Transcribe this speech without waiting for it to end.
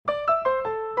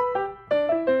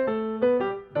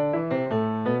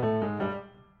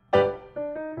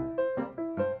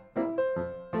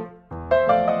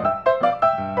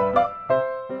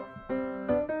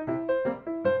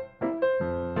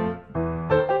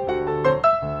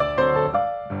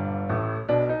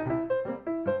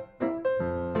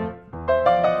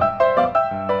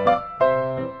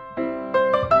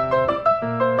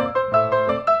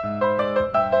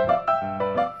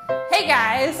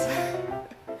guys!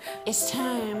 It's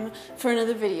time for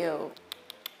another video.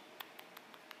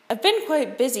 I've been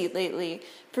quite busy lately,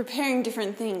 preparing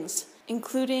different things,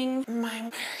 including my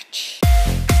merch.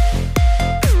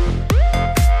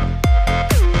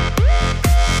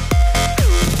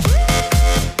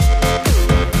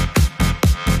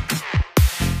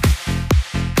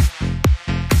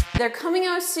 They're coming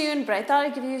out soon, but I thought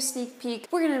I'd give you a sneak peek.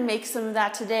 We're gonna make some of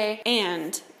that today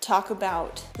and talk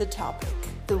about the topic,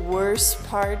 the worst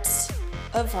parts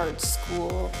of art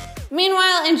school.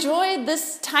 Meanwhile, enjoy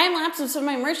this time lapse of some of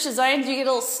my merch designs. You get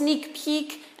a little sneak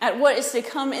peek at what is to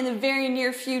come in the very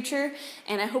near future,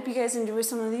 and I hope you guys enjoy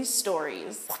some of these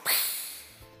stories.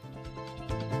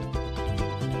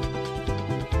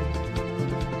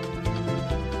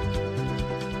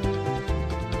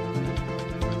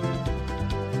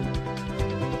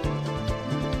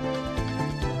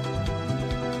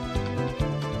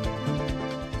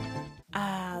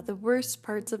 The worst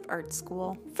parts of art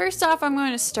school. First off, I'm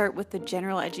going to start with the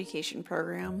general education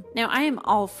program. Now, I am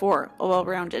all for a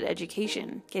well-rounded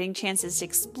education, getting chances to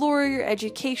explore your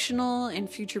educational and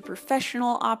future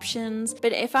professional options,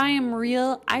 but if I am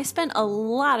real, I spent a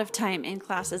lot of time in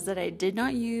classes that I did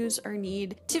not use or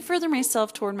need to further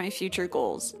myself toward my future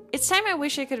goals. It's time I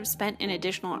wish I could have spent in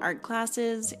additional art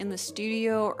classes, in the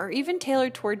studio, or even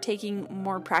tailored toward taking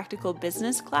more practical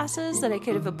business classes that I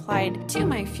could have applied to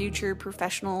my future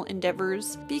professional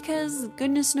endeavors, because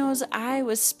goodness knows I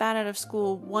was spat out of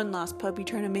school one last puppy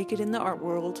trying to make it in the art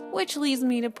world. Which leads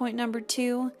me to point number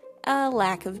 2. A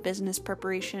lack of business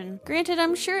preparation. Granted,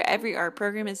 I'm sure every art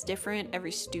program is different,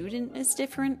 every student is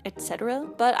different, etc.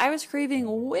 But I was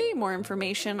craving way more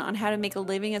information on how to make a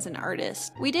living as an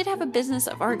artist. We did have a business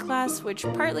of art class, which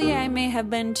partly I may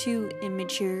have been too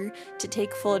immature to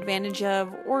take full advantage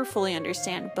of or fully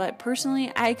understand, but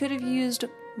personally I could have used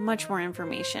much more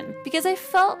information because I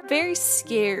felt very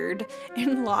scared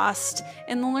and lost,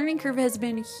 and the learning curve has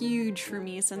been huge for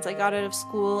me since I got out of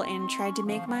school and tried to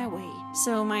make my way.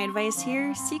 So my advice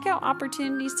here, seek out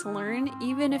opportunities to learn,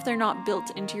 even if they're not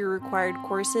built into your required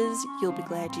courses. You'll be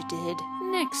glad you did.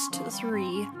 Next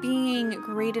 3, being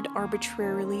graded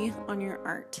arbitrarily on your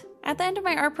art. At the end of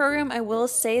my art program, I will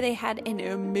say they had an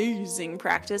amazing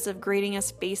practice of grading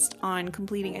us based on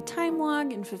completing a time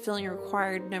log and fulfilling a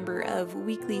required number of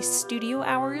weekly studio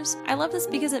hours. I love this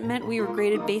because it meant we were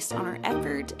graded based on our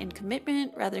effort and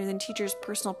commitment rather than teachers'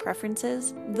 personal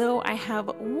preferences, though I have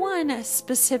one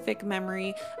specific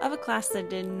memory of a class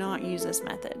that did not use this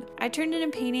method. I turned in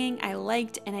a painting I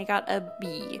liked and I got a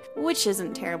B, which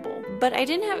isn't terrible, but I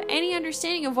didn't have any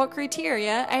understanding of what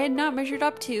criteria I had not measured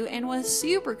up to and was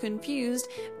super confused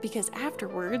because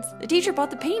afterwards the teacher bought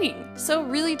the painting. So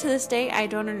really to this day I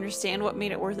don't understand what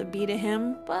made it worth a B to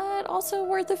him, but also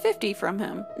worth a 50 from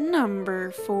him.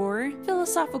 Number 4,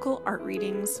 philosophical art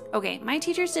readings. Okay, my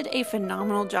teachers did a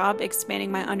phenomenal job expanding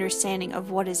my understanding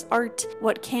of what is art,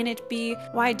 what can it be,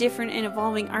 why different and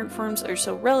evolving art forms are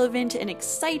so relevant and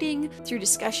exciting. Through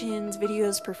discussions,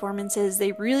 videos, performances,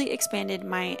 they really expanded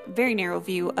my very narrow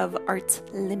view of art's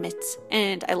limits,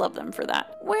 and I love them for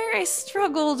that. Where I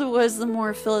struggled was the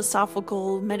more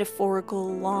philosophical,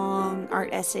 metaphorical, long art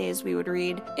essays we would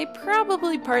read. It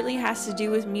probably partly has to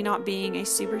do with me not being a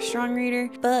super strong reader,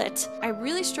 but I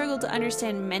really struggled to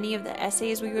understand many of the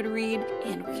essays we would read,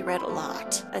 and we read a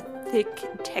lot. A thick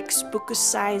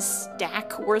textbook-sized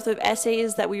stack worth of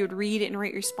essays that we would read and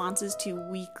write responses to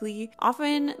weekly.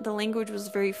 Often the language was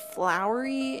very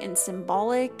flowery and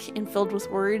symbolic and filled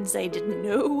with words I didn't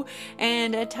know,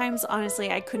 and at times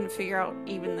honestly I couldn't figure out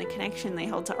even the connection they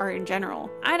held to art in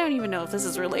general. I don't even know if this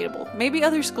is relatable. Maybe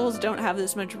other schools don't have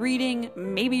this much reading,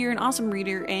 maybe you're an awesome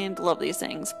reader and love these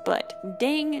things, but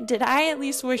dang, did I at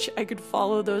least wish I could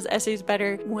follow those essays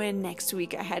better when next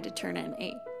week I had to turn in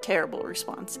a terrible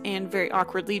response and very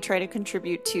awkwardly try to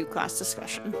contribute to class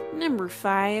discussion. Number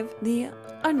 5, the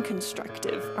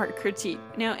unconstructive art critique.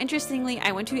 Now, interestingly,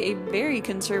 I went to a very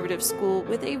conservative school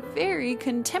with a very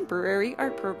contemporary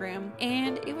art program,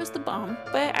 and it was the bomb.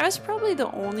 But I was probably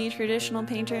the only traditional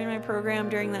painter in my program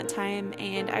during that time,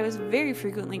 and I was very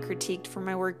frequently critiqued for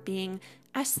my work being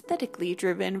aesthetically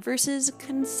driven versus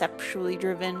conceptually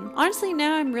driven. Honestly,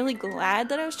 now I'm really glad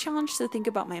that I was challenged to think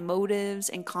about my motives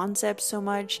and concepts so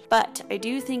much, but I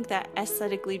do think that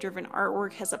aesthetically driven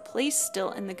artwork has a place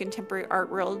still in the contemporary art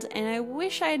world, and I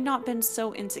wish I had not been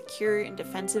so insecure and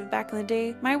defensive back in the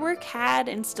day. My work had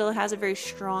and still has a very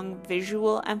strong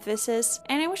visual emphasis,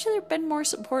 and I wish there had been more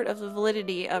support of the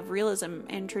validity of realism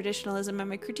and traditionalism in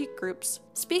my critique groups.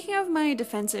 Speaking of my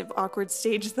defensive awkward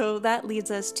stage though, that leads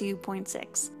us to point 6.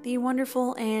 6, the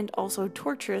wonderful and also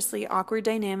torturously awkward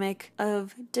dynamic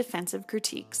of defensive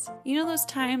critiques. You know those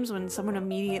times when someone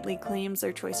immediately claims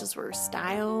their choices were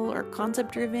style or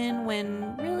concept driven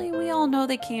when really we all know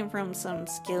they came from some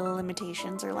skill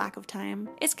limitations or lack of time?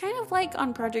 It's kind of like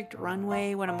on Project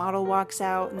Runway when a model walks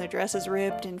out and the dress is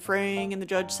ripped and fraying and the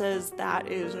judge says, "That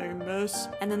is a mess."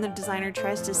 And then the designer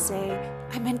tries to say,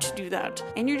 "I meant to do that."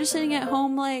 And you're just sitting at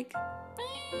home like,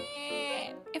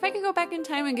 if I could go back in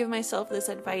time and give myself this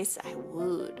advice, I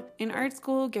would. In art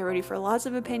school, get ready for lots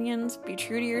of opinions, be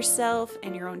true to yourself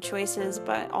and your own choices,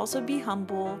 but also be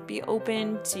humble, be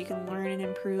open so you can learn and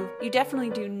improve. You definitely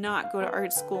do not go to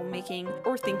art school making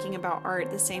or thinking about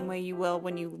art the same way you will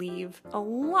when you leave. A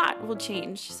lot will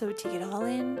change, so take it all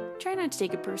in, try not to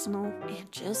take it personal,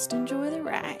 and just enjoy the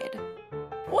ride.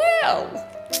 Well,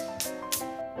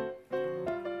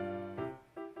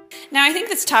 now, I think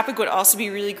this topic would also be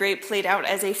really great played out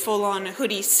as a full-on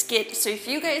hoodie skit, so if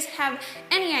you guys have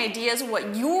any ideas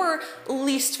what your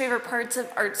least favorite parts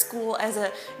of art school as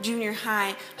a junior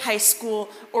high, high school,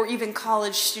 or even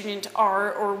college student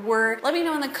are or were, let me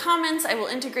know in the comments. I will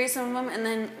integrate some of them, and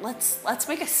then let's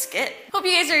make a skit. Hope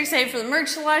you guys are excited for the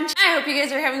merch launch. I hope you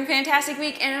guys are having a fantastic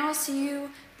week, and I'll see you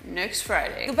next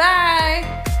Friday.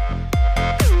 Goodbye!